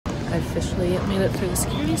I officially made it through the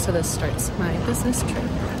security, so this starts my business trip.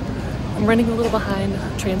 I'm running a little behind.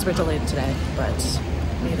 Trains were delayed today, but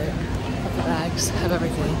made it. Have the bags, have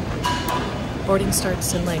everything. Boarding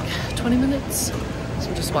starts in like 20 minutes, so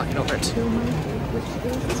I'm just walking over to my gate, which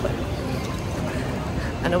is this way.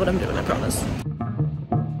 I know what I'm doing, I promise.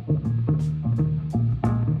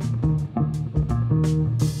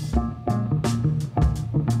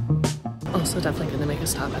 Also definitely gonna make a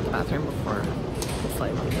stop at the bathroom before the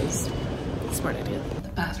flight because it's a smart idea. The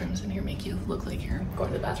bathrooms in here make you look like you're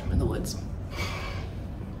going to the bathroom in the woods.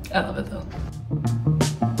 I love it though.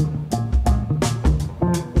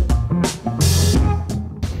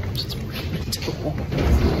 Just ran into the wall.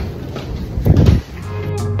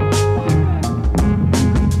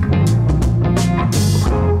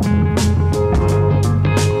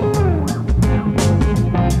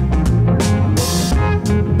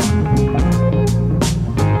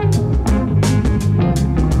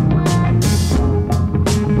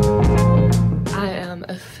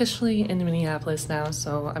 Officially in Minneapolis now,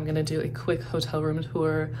 so I'm gonna do a quick hotel room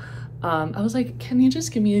tour. I was like, can you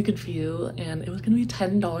just give me a good view? And it was gonna be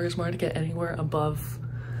 $10 more to get anywhere above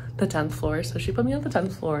the 10th floor, so she put me on the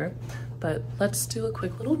 10th floor. But let's do a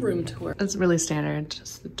quick little room tour. It's really standard,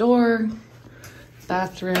 just the door,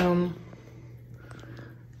 bathroom.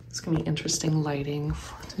 It's gonna be interesting lighting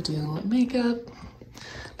to do makeup,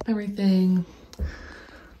 everything.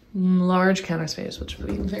 Large counter space, which would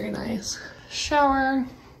be very nice. Shower.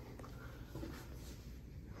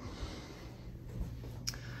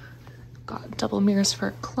 Got double mirrors for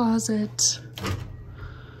a closet.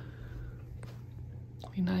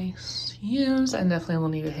 Be nice to use. I definitely will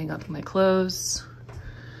need to hang up my clothes.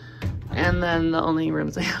 And then the only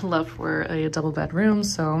rooms I had left were a double bedroom,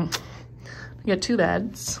 so we got 2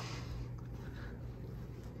 beds.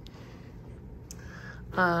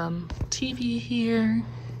 TV here.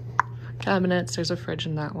 Cabinets, there's a fridge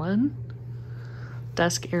in that one.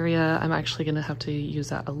 Desk area, I'm actually gonna have to use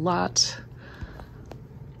that a lot.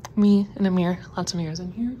 Me and a mirror, lots of mirrors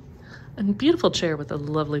in here. And beautiful chair with a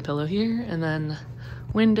lovely pillow here. And then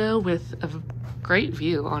window with a great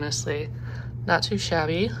view, honestly. Not too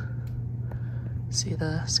shabby. See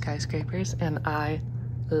the skyscrapers, and I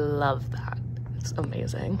love that. It's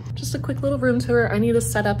amazing. Just a quick little room tour. I need to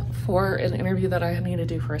set up for an interview that I need to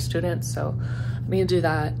do for a student, so I'm gonna do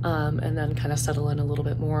that and then kind of settle in a little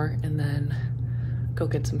bit more and then go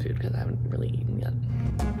get some food because I haven't really eaten yet.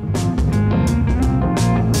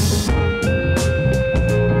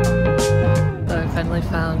 But I finally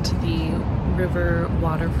found the river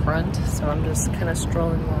waterfront, so I'm just kind of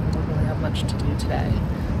strolling along. I don't really have much to do today,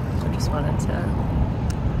 so I just wanted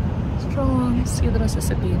to stroll along, see the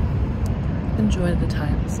Mississippi, enjoy the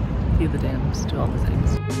times, view the dams, do all the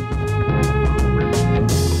things.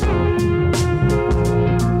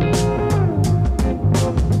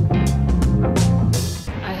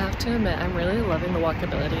 I have to admit, I'm really loving the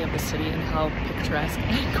walkability of the city and how picturesque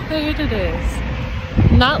and quiet it is.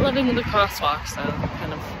 Not loving the crosswalks though,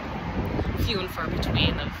 kind of few and far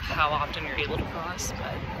between of how often you're able to cross, but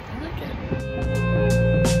I like it.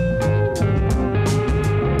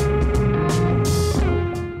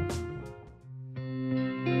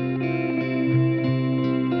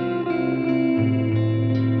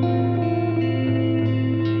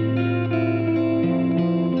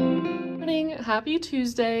 Happy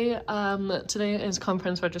Tuesday. Today is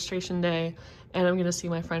conference registration day and I'm gonna see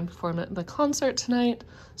my friend perform at the concert tonight.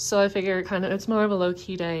 So I figure it's more of a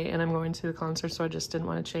low-key day and I'm going to the concert, so I just didn't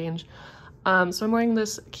want to change. So I'm wearing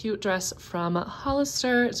this cute dress from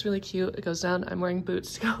Hollister. It's really cute. It goes down. I'm wearing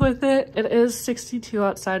boots to go with it. It is 62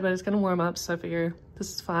 outside, but it's gonna warm up, so I figure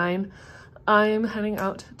this is fine. I'm heading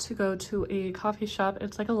out to go to a coffee shop.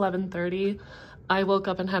 It's like 11:30. I woke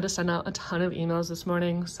up and had to send out a ton of emails this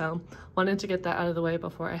morning, so wanted to get that out of the way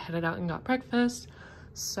before I headed out and got breakfast.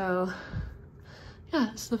 So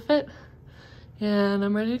yeah, it's the fit and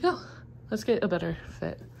I'm ready to go. Let's get a better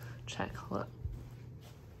fit check. Hold on.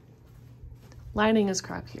 Lining is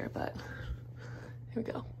crap here, but here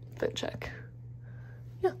we go. Fit check.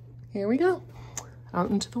 Yeah, here we go. Out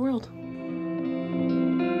into the world.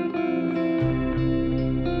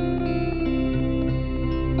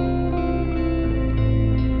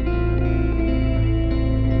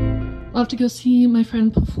 I'll have to go see my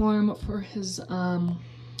friend perform for his, I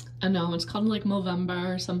know, it's called like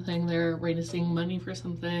Movember or something. They're raising money for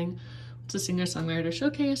something. It's a singer-songwriter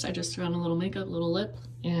showcase. I just threw on a little makeup, little lip,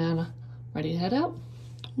 and ready to head out.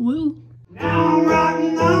 Woo! Now I'm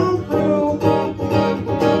riding on through,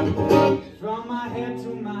 from my head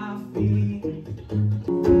to my feet.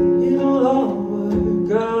 It'll all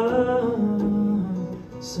work out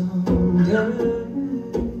someday.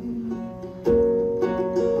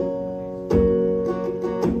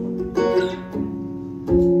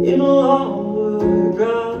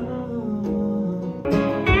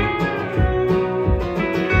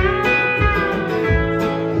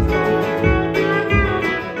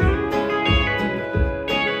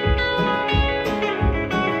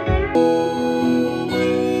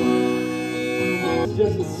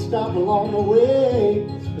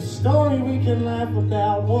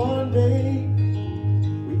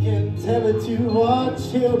 it to our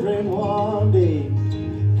children one day.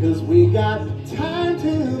 Cause we got time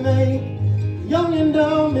to make young and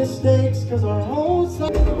dumb mistakes, cause our whole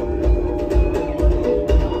side.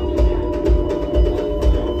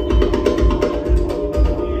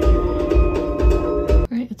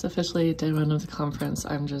 It's officially day one of the conference.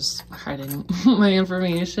 I'm just hiding my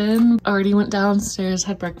information. Already went downstairs,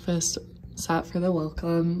 had breakfast, sat for the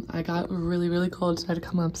welcome. I got really cold, so I had to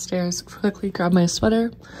come upstairs, quickly grab my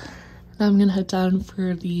sweater. Now I'm gonna head down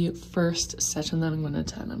for the first session that I'm gonna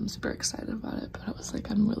attend. I'm super excited about it, but I was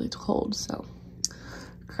like, I'm really cold, so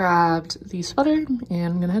grabbed the sweater and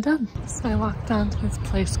I'm gonna head down. So I walked down to this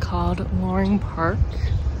place called Laurel Park.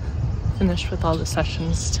 Finished with all the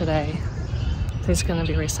sessions today. There's gonna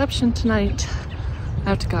be a reception tonight. I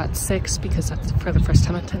have to go at 6 because that's for the first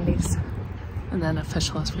time attendees. And then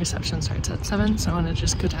official reception starts at 7, so I wanna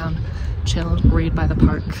just go down, chill, read by the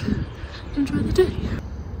park, enjoy the day.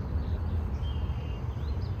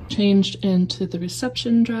 Changed into the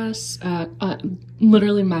reception dress.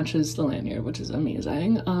 Literally matches the lanyard, which is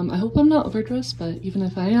amazing. I hope I'm not overdressed, but even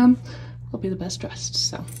if I am, I'll be the best dressed.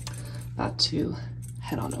 So about to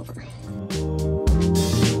head on over.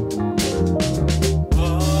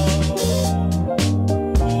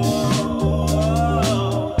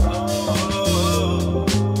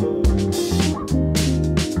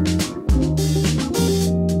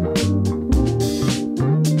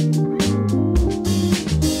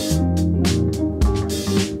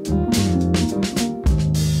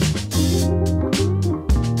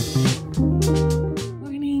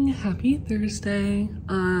 Thursday.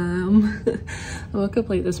 I woke up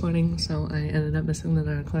late this morning, so I ended up missing the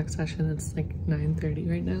 9 o'clock session. It's like 9:30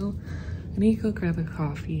 right now. I need to go grab a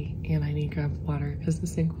coffee and I need to grab water because the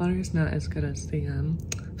sink water is not as good as the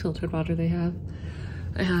filtered water they have.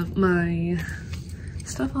 I have my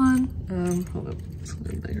stuff on. Hold up, it's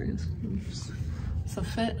a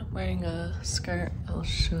fit, wearing a skirt. I'll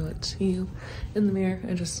show it to you in the mirror.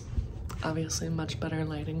 I just, obviously much better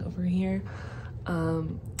lighting over here.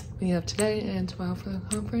 We have today and tomorrow for the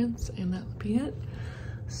conference, and that would be it.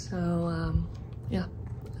 So yeah,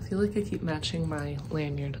 I feel like I keep matching my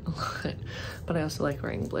lanyard a lot, but I also like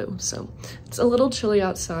wearing blue. So it's a little chilly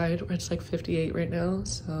outside, where it's like 58 right now,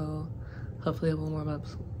 so hopefully it will warm up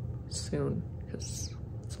soon because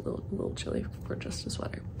it's a little chilly for just a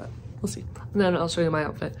sweater, but we'll see. And then I'll show you my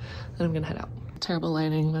outfit, then I'm gonna head out. Terrible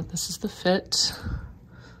lighting, but this is the fit.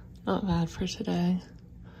 Not bad for today.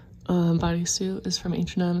 Bodysuit is from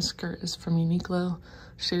H&M, skirt is from Uniqlo,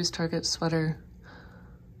 shoes Target, sweater,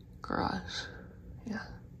 garage. Yeah,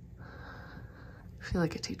 I feel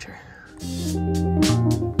like a teacher. 1,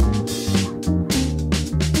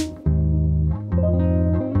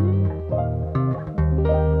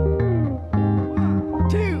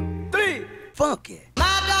 2, 3, funky.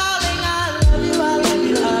 My darling, I love you, I love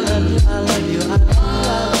you, I love you, I love you, I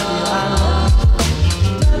love you.